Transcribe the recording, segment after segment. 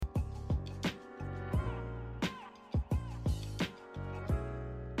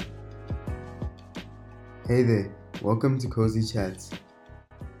Hey there, welcome to Cozy Chats,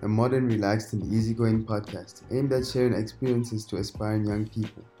 a modern, relaxed, and easygoing podcast aimed at sharing experiences to aspiring young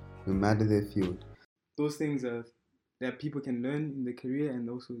people, no matter their field. Those things are that people can learn in their career and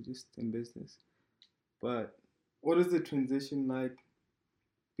also just in business. But what is the transition like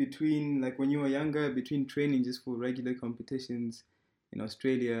between, like when you were younger, between training just for regular competitions in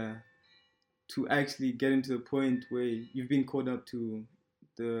Australia to actually getting to the point where you've been called up to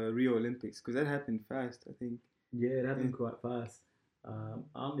the Rio Olympics? Because that happened fast, I think. Yeah, it Yeah. happened quite fast.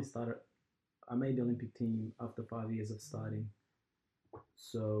 I made the Olympic team after 5 years of starting.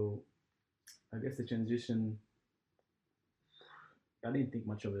 So I guess the transition, I didn't think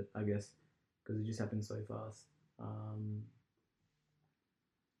much of it, I guess, because it just happened so fast. Um,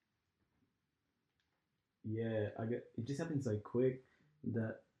 yeah, it just happened so quick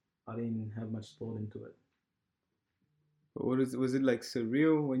that I didn't have much thought into it. But was it like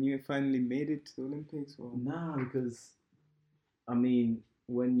surreal when you finally made it to the Olympics? Or Nah, because I mean,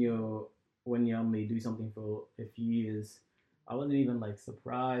 when you only do something for a few years, I wasn't even like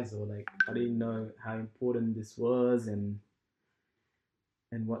surprised or like I didn't know how important this was and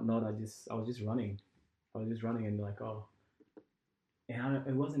whatnot. I was just running. I was just running and like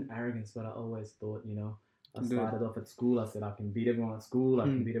it wasn't arrogance, but I always thought, I started off at school. I said I can beat everyone at school. I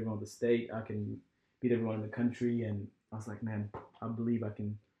can beat everyone at the state. I can beat everyone in the country. And I was like, man, I believe I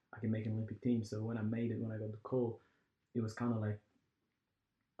can make an Olympic team. So when I made it, when I got the call, it was kind of like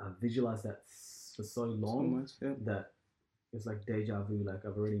I visualized that for so long so much, yeah. that it was like deja vu. Like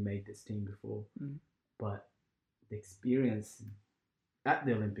I've already made this team before, but the experience at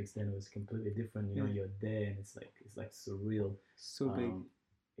the Olympics then was completely different. You're there and it's like surreal. So big.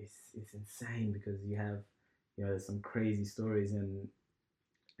 It's insane because you have there's some crazy stories and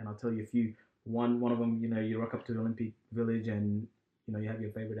I'll tell you a few. One of them, you rock up to the Olympic Village and you have your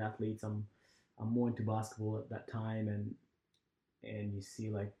favorite athletes. I'm more into basketball at that time and you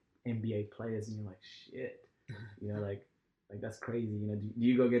see like NBA players and you're like shit, like that's crazy. Do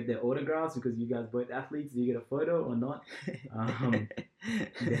you go get their autographs because you guys both athletes? Do you get a photo or not?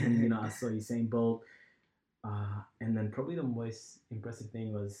 Then I saw Usain Bolt, and then probably the most impressive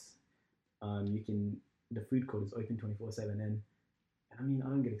thing was you can the food court is open 24/7 and I mean, I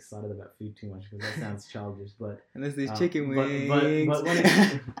don't get excited about food too much because that sounds childish, but unless there's chicken wings.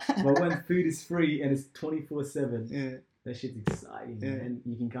 But when food is free and it's 24/7, yeah, that shit's exciting, man.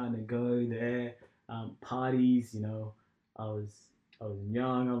 You can kind of go there, parties. I was I was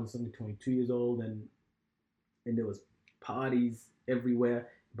young. I was only 22 years old, and there was parties everywhere.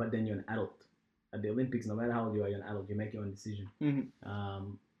 But then you're an adult at the Olympics. No matter how old you are, you're an adult. You make your own decision, and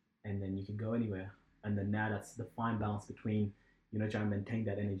then you can go anywhere. And then now that's the fine balance between trying to maintain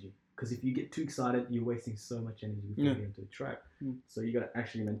that energy. Because if you get too excited, you're wasting so much energy before you get into the track. So you got to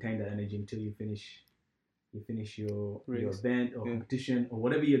actually maintain that energy until you finish your event or competition or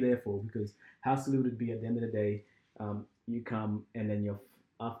whatever you're there for, because how silly would it be at the end of the day, you come and then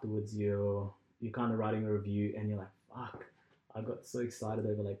afterwards you're kind of writing a review and you're like, fuck, I got so excited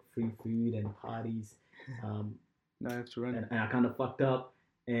over like free food and parties, now I have to run, and I kind of fucked up,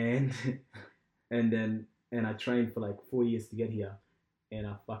 and and I trained for like 4 years to get here, and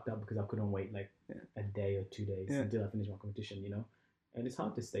I fucked up because I couldn't wait like a day or 2 days until I finished my competition, and it's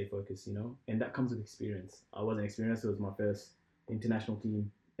hard to stay focused, and that comes with experience. I wasn't experienced. It was my first international team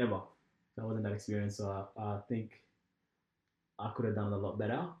ever. So I wasn't that experienced. So I think I could have done it a lot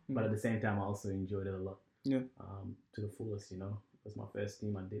better. But at the same time, I also enjoyed it a lot. Yeah. To the fullest, It was my first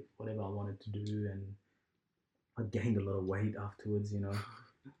team. I did whatever I wanted to do, and I gained a lot of weight afterwards, and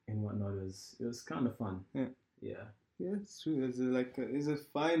whatnot. It was kind of fun. Yeah. Yeah. Yeah, it's true. There's a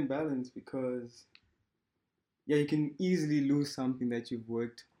fine balance because you can easily lose something that you've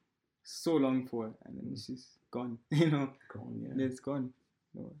worked so long for, and then it's just gone. Gone. Yeah. It's gone.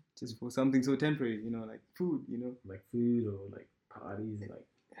 Just for something so temporary. Like food. Like food or like parties, like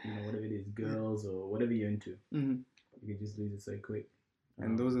whatever it is, girls or whatever you're into. You can just lose it so quick.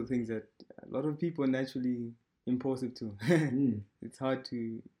 And those are things that a lot of people are naturally impulsive to. It's hard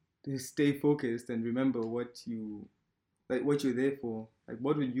to stay focused and remember what you're there for. Like,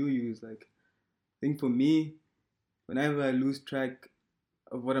 what would you use? Like, I think for me, whenever I lose track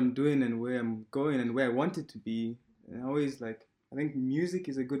of what I'm doing and where I'm going and where I want it to be, and I think music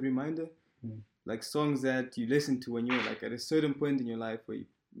is a good reminder. Like songs that you listen to when you're like at a certain point in your life where you,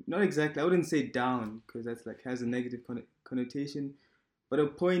 not exactly, I wouldn't say down because that's like has a negative connotation, but a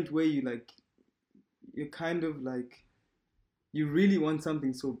point where you're kind of like, you really want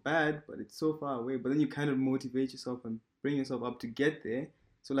something so bad, but it's so far away, but then you kind of motivate yourself and bring yourself up to get there.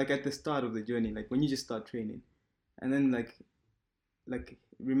 So like at the start of the journey, like when you just start training, and then like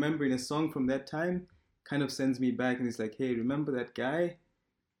remembering a song from that time kind of sends me back and it's like, hey, remember that guy?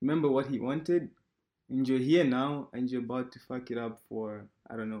 Remember what he wanted? And you're here now and you're about to fuck it up for,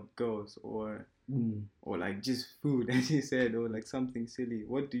 I don't know, girls or like just food, as you said, or like something silly.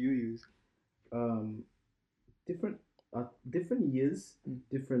 What do you use? Different years,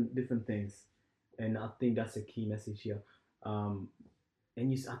 different things, and I think that's a key message here. And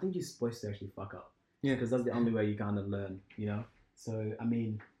I think you're supposed to actually fuck up, because that's the only way you kind of learn, you know. So I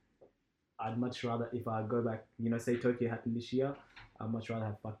mean, I'd much rather, if I go back, you know, say Tokyo happened this year, I'd much rather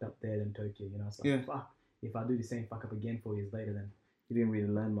have fucked up there than Tokyo, you know. So fuck, if I do the same fuck up again 4 years later, then you didn't really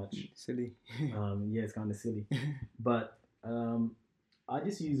learn much. Silly. Yeah, it's kind of silly. But I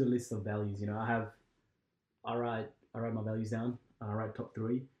just use a list of values, you know. I write my values down. I write top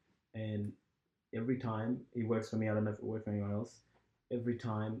 3, and every time it works for me. I don't know if it works for anyone else. Every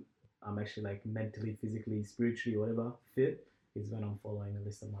time I'm actually like mentally, physically, spiritually, whatever fit is when I'm following a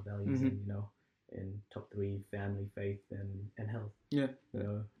list of my values, and you know, and top 3: family, faith, and health. Yeah, you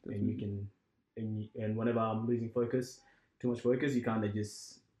know, definitely. And you can, and whenever I'm losing focus, too much focus, you kind of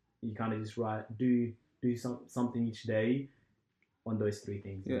just do something each day on those 3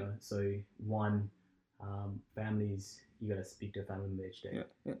 things. You know, so 1. Families, you gotta speak to a family member each day.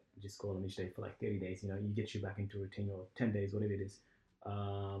 Just call them each day for like 30 days. You know, you get you back into routine, or 10 days, whatever it is.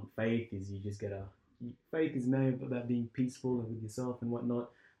 Faith is faith is mainly about being peaceful with yourself and whatnot.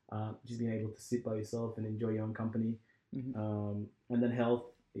 Just being able to sit by yourself and enjoy your own company. And then health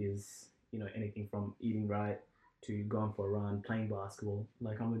is, you know, anything from eating right to going for a run, playing basketball.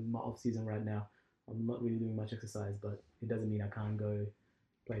 Like I'm in my off season right now. I'm not really doing much exercise, but it doesn't mean I can't go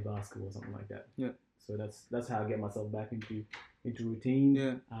play basketball or something like that. So that's how I get myself back into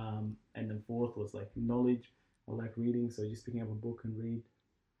routine. And then 4th was like knowledge. I like reading, so just picking up a book and read.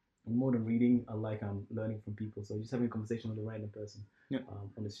 And more than reading, I like learning from people. So just having a conversation with a random person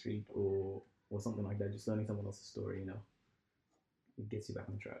on the street or something like that. Just learning someone else's story, you know. It gets you back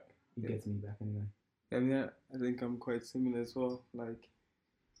on track. It gets me back anyway. I mean, I think I'm quite similar as well. Like,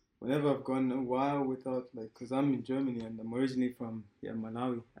 whenever I've gone a while without, like, because I'm in Germany and I'm originally from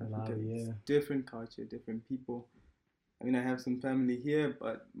Malawi. Africa. Different culture, different people. I mean, I have some family here,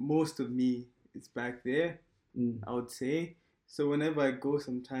 but most of me is back there, I would say. So whenever I go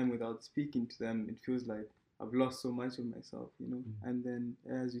some time without speaking to them, it feels like I've lost so much of myself, you know. And then,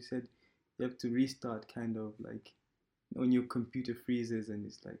 as you said, you have to restart, kind of like when your computer freezes and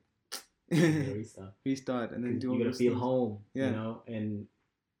it's like restart, and then you gotta feel home, you know, and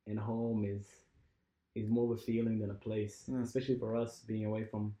home is more of a feeling than a place, especially for us being away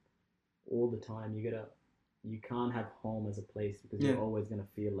from all the time. You can't have home as a place because you're always gonna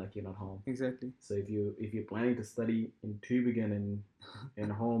feel like you're not home. Exactly. So if you're planning to study in Tübingen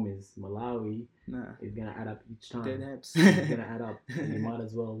and home is Malawi, it's gonna add up each time. It's gonna add up. And you might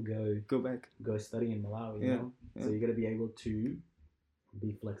as well go study in Malawi. You know? So you gotta be able to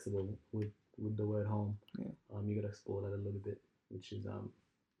be flexible with the word home. You gotta explore that a little bit, which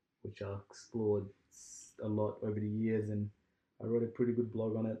I explored a lot over the years, and I wrote a pretty good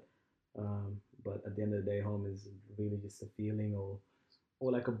blog on it. But at the end of the day, home is really just a feeling or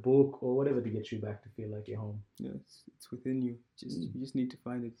like a book or whatever to get you back to feel like you're home. Yeah, it's within you. You just need to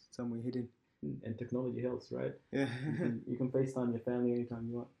find it somewhere hidden. And technology helps, right? Yeah. You can FaceTime your family anytime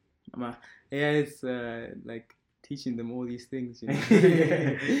you want. Yeah, it's like teaching them all these things, you know.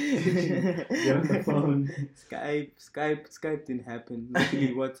 You're on the phone. Skype didn't happen.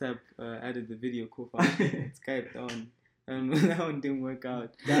 Luckily, WhatsApp added the video call for Skype on. That one didn't work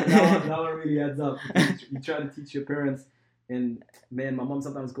out. That one really adds up. You try to teach your parents, and man, my mom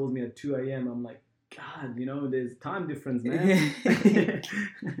sometimes calls me at 2 a.m. I'm like, God, you know, there's time difference, man.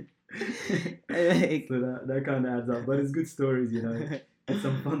 So that kind of adds up. But it's good stories, you know. It's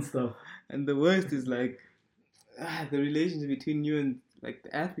some fun stuff. And the worst is like the relationship between you and like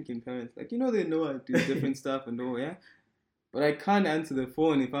the African parents. Like, you know, they know I do different stuff and all, but I can't answer the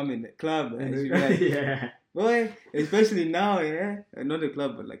phone if I'm in the club. And she'll be like, boy, especially now, not the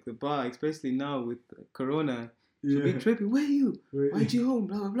club, but like the bar, especially now with Corona. She'll be tripping. Where are you? Why'd you home?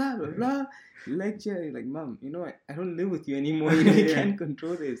 Blah, blah, blah, blah, blah. Lecture. You're like, Mom, you know, I don't live with you anymore. You know, you can't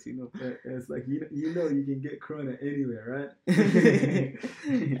control this, you know. It's like, you know you can get Corona anywhere, right?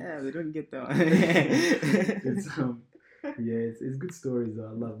 Yeah, they don't get that one. It's good stories, though.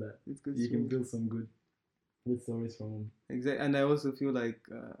 I love that. It's good You can build some good stories from them. Exactly. And I also feel like,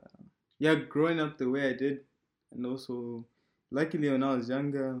 growing up the way I did, and also, luckily when I was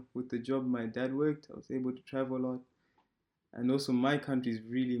younger, with the job my dad worked, I was able to travel a lot. And also my country is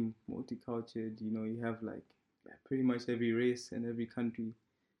really multicultural. You know, you have like pretty much every race and every country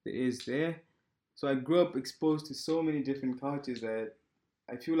there is there. So I grew up exposed to so many different cultures that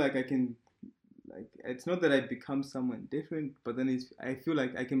I feel like I can like it's not that I become someone different, but then I feel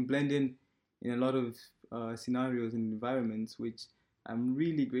like I can blend in a lot of scenarios and environments, which I'm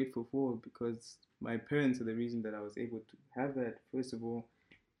really grateful for because my parents are the reason that I was able to have that. First of all,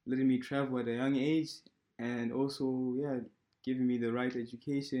 letting me travel at a young age, and also giving me the right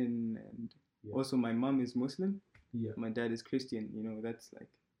education, and also my mom is Muslim, my dad is Christian. That's like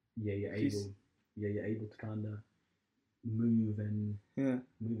you're able to kind of move in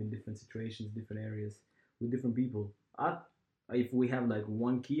different situations, different areas with different people. If we have like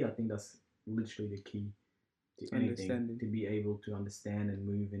one key, I think that's literally the key to anything, to be able to understand and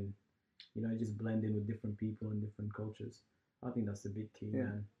move in, just blend in with different people and different cultures. I think that's the big key,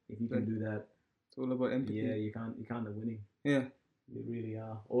 man. If you can do that, it's all about empathy. Yeah, you're kind of winning. Yeah, you really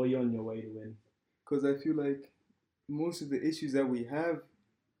are, or you're on your way to win. Because I feel like most of the issues that we have,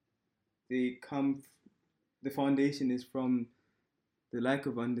 the foundation is from the lack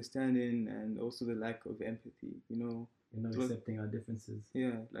of understanding and also the lack of empathy. Accepting our differences.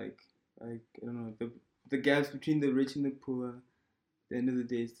 Yeah, like I don't know, the gaps between the rich and the poor. At the end of the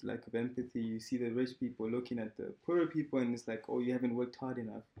day, it's lack of empathy. You see the rich people looking at the poorer people, and it's like, oh, you haven't worked hard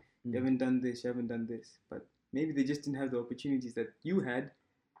enough. You haven't done this. You haven't done this. But maybe they just didn't have the opportunities that you had.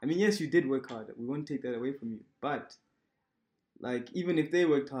 I mean, yes, you did work hard. We won't take that away from you. But like, even if they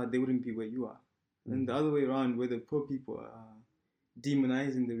worked hard, they wouldn't be where you are. And the other way around, where the poor people are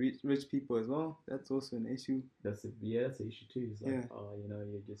demonizing the rich people as well, that's also an issue. That's an issue too. It's like,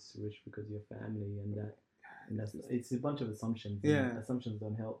 you're just rich because of your family, and it's a bunch of assumptions. Yeah, assumptions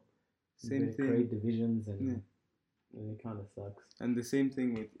don't help. Same thing. Create divisions, and it kind of sucks. And the same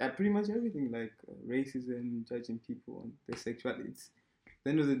thing with pretty much everything, like racism, judging people on their sexuality. At the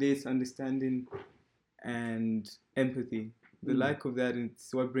end of the day, it's understanding and empathy. The lack of that,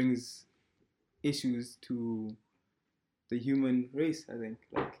 it's what brings issues to the human race, I think.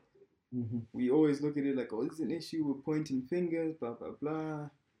 Like, we always look at it like, oh, this is an issue, we're pointing fingers, blah, blah, blah.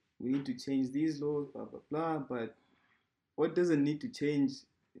 We need to change these laws, blah, blah, blah. But what doesn't need to change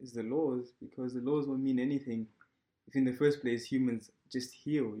is the laws, because the laws won't mean anything if in the first place humans just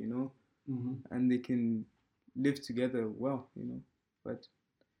heal, and they can live together well, But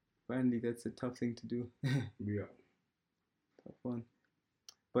apparently that's a tough thing to do. Yeah. Tough one.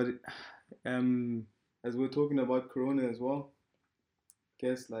 But as we're talking about Corona as well, I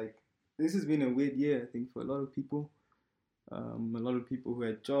guess like this has been a weird year, I think, for a lot of people. A lot of people who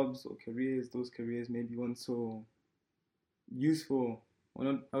had jobs or careers, those careers maybe weren't so useful.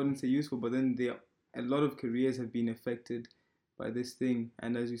 Well, I wouldn't say useful, but then a lot of careers have been affected by this thing.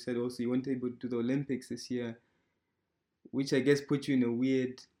 And as you said, also, you weren't able to do the Olympics this year, which I guess put you in a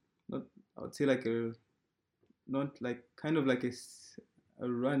weird, I would say like not like, kind of like a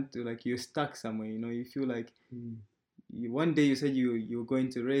run to, like, you're stuck somewhere, you feel like one day you said you were going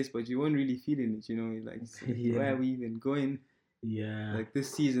to race, but you weren't really feeling it, like where are we even going? Yeah, like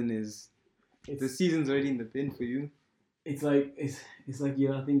this season's already in the bin for you. It's like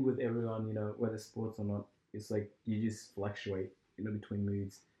I think with everyone, whether sports or not, it's like you just fluctuate, between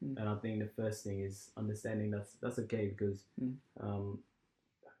moods. And I think the first thing is understanding that's okay, because I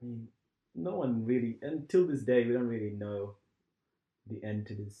mean, no one really, until this day, we don't really know the end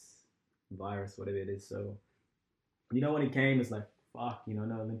to this virus, whatever it is. So, when it came, it's like, fuck,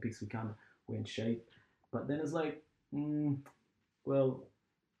 no Olympics, we're in shape. But then it's like, well,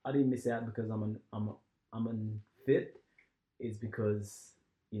 I didn't miss out because I'm unfit. It's because,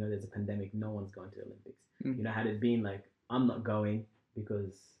 there's a pandemic. No one's going to the Olympics. Had it been like, I'm not going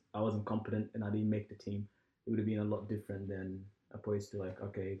because I wasn't competent and I didn't make the team, it would have been a lot different than opposed to like,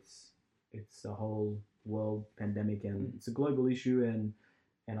 okay, it's a whole world pandemic and it's a global issue, and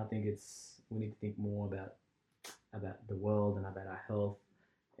I think we need to think more about the world and about our health,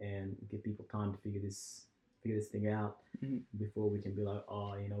 and give people time to figure this thing out before we can be like,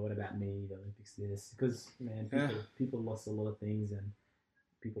 oh, what about me? The Olympics, this, because man, people lost a lot of things, and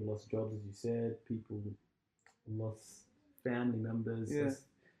people lost jobs, as you said. People lost family members. Yeah.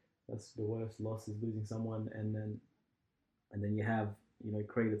 That's the worst loss, is losing someone, and then you have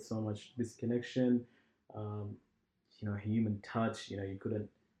created so much disconnection, human touch. You couldn't.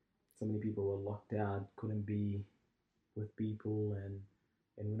 So many people were locked out, couldn't be with people, and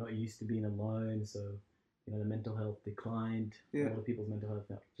we're not used to being alone. So the mental health declined. Yeah. A lot of people's mental health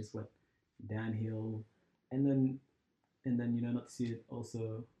just went downhill, and then not to see it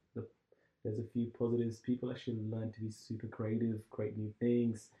also. There's a few positives. People actually learned to be super creative, create new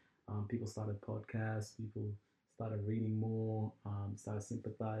things. People started podcasts. People started reading more. Started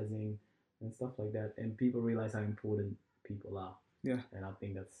sympathizing and stuff like that. And people realize how important people are. Yeah. And I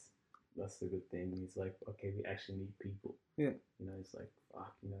think that's the good thing. It's like, okay, we actually need people. Yeah. You know, it's like,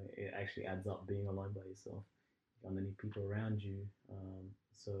 fuck, you know, it actually adds up being alone by yourself. You're gonna need people around you.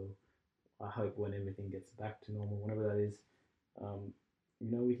 So I hope when everything gets back to normal, whenever that is, um, you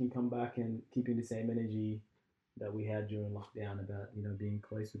know, we can come back and keeping the same energy that we had during lockdown about, you know, being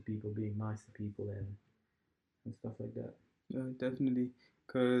close with people, being nice to people, and stuff like that. Yeah, definitely.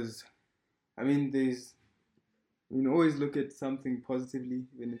 Because I mean, you can always look at something positively,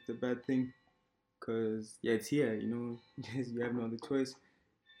 even if it's a bad thing. Because yeah, it's here. You know, you have no other choice.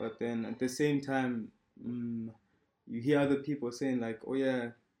 But then at the same time, you hear other people saying like, "Oh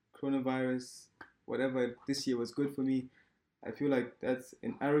yeah, coronavirus, whatever this year was good for me." I feel like that's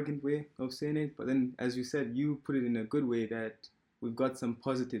an arrogant way of saying it. But then, as you said, you put it in a good way that we've got some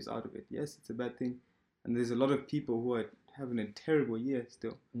positives out of it. Yes, it's a bad thing, and there's a lot of people who are having a terrible year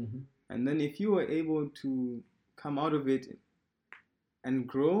still. Mm-hmm. And then if you are able to come out of it and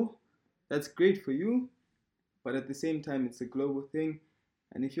grow, that's great for you. But at the same time, it's a global thing.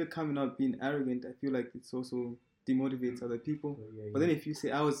 And if you're coming out being arrogant, I feel like it's also demotivates other people. But then if you say,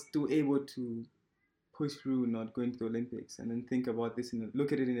 I was still able to push through not going to the Olympics, and then think about this and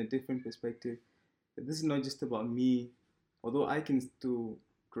look at it in a different perspective, that this is not just about me. Although I can still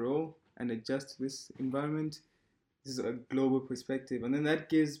grow and adjust to this environment, this is a global perspective. And then that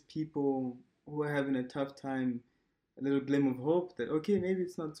gives people who are having a tough time a little glimmer of hope that, okay, maybe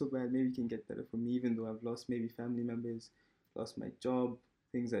it's not so bad. Maybe it can get better for me, even though I've lost maybe family members, lost my job,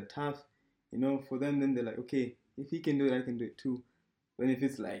 things are tough. You know, for them, then they're like, okay, if he can do it, I can do it too. But if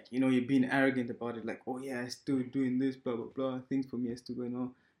it's like, you know, you're being arrogant about it, like, oh yeah, I'm still doing this, blah, blah, blah, things for me are still going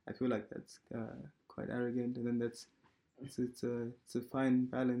on, I feel like that's quite arrogant. And then it's a fine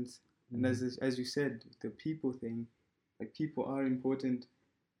balance. Mm-hmm. And as you said, the people thing, like people are important.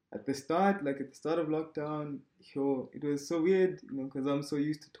 At the start of lockdown, it was so weird, you know, because I'm so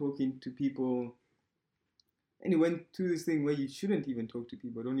used to talking to people. And it went to this thing where you shouldn't even talk to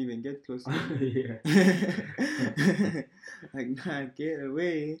people, don't even get close to them. Like, nah, get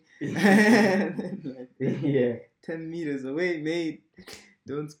away. Like, yeah. 10 meters away, mate.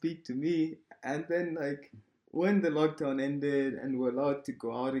 Don't speak to me. And then, like, when the lockdown ended and we're allowed to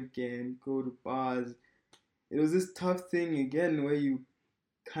go out again, go to bars, it was this tough thing again where you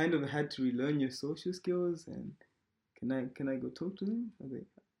kind of had to relearn your social skills. And can I go talk to them?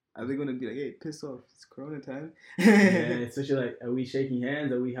 Are they gonna be like, hey, piss off, it's Corona time? Yeah, especially like, are we shaking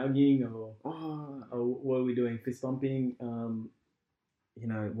hands? Are we hugging? Or what are we doing? Fist bumping? You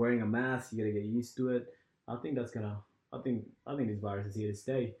know, wearing a mask. You gotta get used to it. I think that's gonna. I think this virus is here to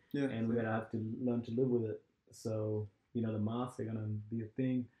stay. Yeah, and we're gonna have to learn to live with it. So you know, the masks are gonna be a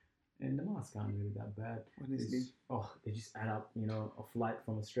thing. And the masks aren't really that bad. Honestly. They just add up. You know, a flight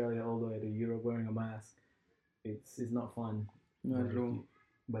from Australia all the way to Europe wearing a mask. It's not fun. Not at all.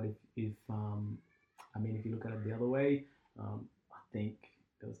 But if I mean, if you look at it the other way, I think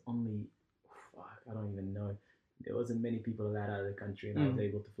there was only, I don't even know. There wasn't many people allowed out of the country, and I was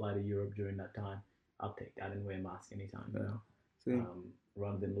able to fly to Europe during that time. I'll take that and wear a mask anytime, you know.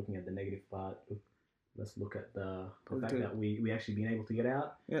 Rather than looking at the negative part, let's look at the fact that we actually been able to get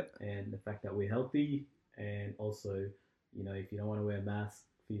out, and the fact that we're healthy, and also, you know, if you don't want to wear a mask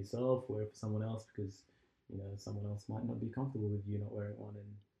for yourself, wear it for someone else, because you know someone else might not be comfortable with you not wearing one,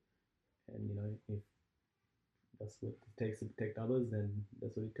 and you know, if that's what it takes to protect others, then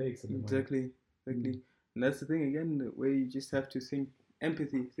that's what it takes. Exactly. And that's the thing again, where you just have to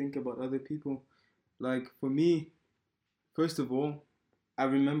think about other people. Like for me, first of all, I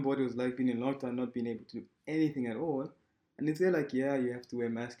remember what it was like being in lockdown, not being able to do anything at all. And if they're like, yeah, you have to wear a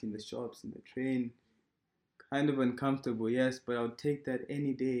mask in the shops, in the train, kind of uncomfortable, yes, but I'll take that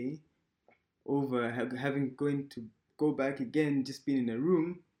any day over having going to go back again, just being in a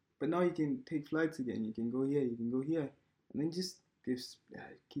room. But now you can take flights again. You can go here, you can go here, and then just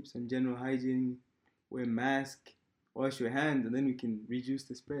keep some general hygiene, wear a mask, wash your hands, and then we can reduce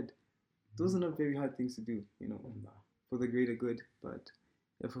the spread. Those are not very hard things to do, you know, for the greater good. But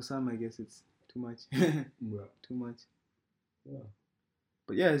yeah, for some, I guess it's too much. Too much. Yeah.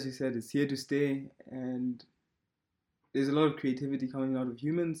 But yeah, as you said, it's here to stay, and there's a lot of creativity coming out of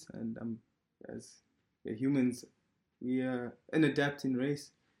humans, and as we're humans, we are an adapting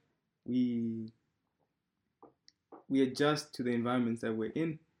race. We adjust to the environments that we're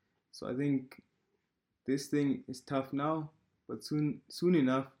in. So I think this thing is tough now, but soon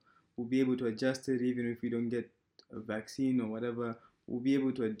enough we'll be able to adjust it. Even if we don't get a vaccine or whatever, we'll be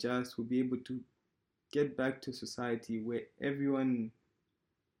able to adjust. We'll be able to get back to society where everyone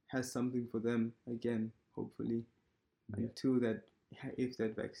has something for them again, hopefully, until that, if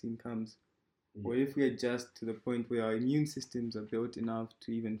that vaccine comes. or if we adjust to the point where our immune systems are built enough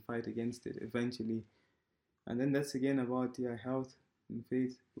to even fight against it eventually. And then that's again about health and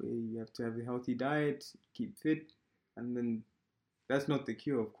faith, where you have to have a healthy diet, keep fit, and then that's not the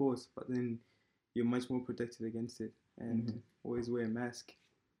cure, of course, but then you're much more protected against it, and always wear a mask.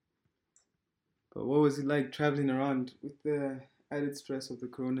 But what was it like traveling around with the added stress of the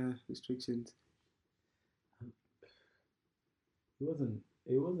corona restrictions?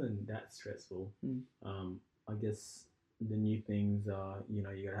 It wasn't that stressful. I guess the new things are, you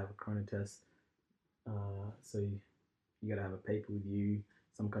gotta have a corona test. So you gotta have a paper with you.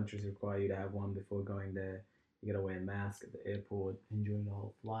 Some countries require you to have one before going there. You gotta wear a mask at the airport and during the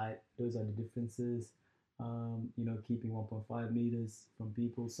whole flight. Those are the differences. Keeping 1.5 meters from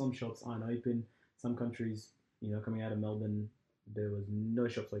people. Some shops aren't open. Some countries, coming out of Melbourne, there was no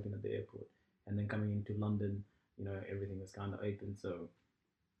shops open at the airport. And then coming into London, everything was kind of open. So,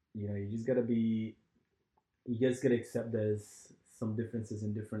 you just gotta accept there's some differences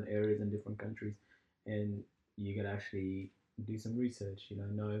in different areas and different countries, and you gotta actually do some research.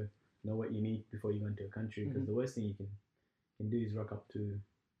 Know what you need before you go into a country, because the worst thing you can do is rock up to,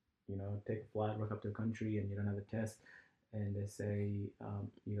 take a flight, rock up to a country, and you don't have a test, and they say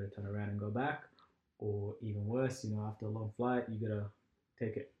you gotta turn around and go back, or even worse, after a long flight, you gotta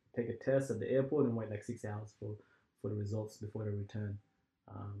take a test at the airport and wait like 6 hours for the results before they return,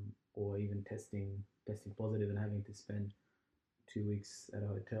 or even testing positive and having to spend 2 weeks at a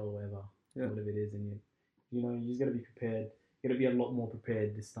hotel or whatever it is, and you just gotta be prepared. You gotta be a lot more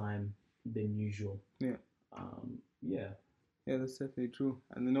prepared this time than usual. Yeah, that's definitely true.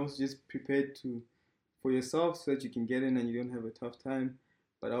 And then also just prepared for yourself so that you can get in and you don't have a tough time.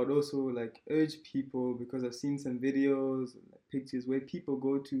 But I would also urge people, because I've seen some videos, pictures where people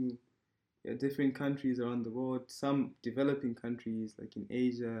go to different countries around the world, some developing countries like in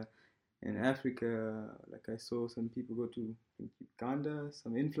Asia and Africa. Like I saw some people go to Uganda,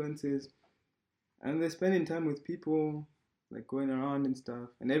 some influencers, and they're spending time with people, like going around and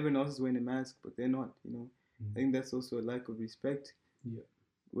stuff, and everyone else is wearing a mask, but they're not, I think that's also a lack of respect. Yeah.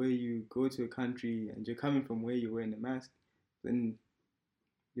 Where you go to a country and you're coming from where you're wearing a mask, then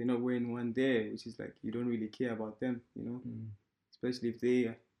you're not wearing one there, which is like you don't really care about them, especially if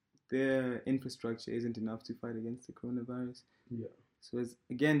their infrastructure isn't enough to fight against the coronavirus. Yeah. So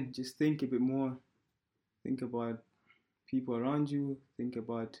again, just think a bit more. Think about people around you. Think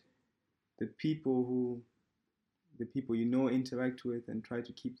about the people interact with, and try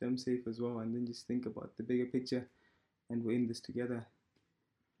to keep them safe as well. And then just think about the bigger picture, and we're in this together.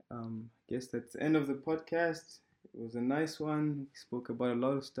 I guess that's the end of the podcast. It was a nice one. We spoke about a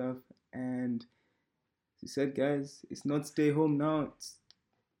lot of stuff, and as you said, guys, it's not stay home now. It's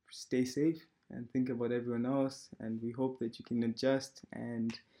stay safe and think about everyone else. And we hope that you can adjust,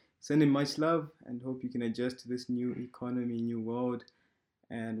 and sending much love, and hope you can adjust to this new economy, new world.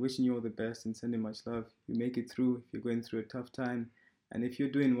 And wishing you all the best and sending much love. You make it through if you're going through a tough time. And if you're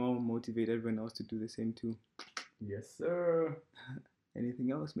doing well, motivate everyone else to do the same too. Yes, sir.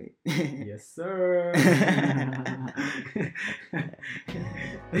 Anything else, mate? Yes, sir.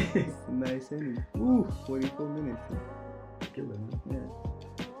 It's a nice ending. Ooh, 44 minutes. Kill it, man. Yeah.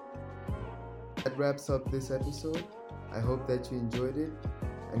 That wraps up this episode. I hope that you enjoyed it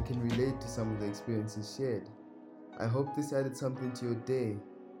and can relate to some of the experiences shared. I hope this added something to your day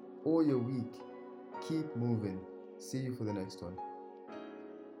or your week. Keep moving. See you for the next one.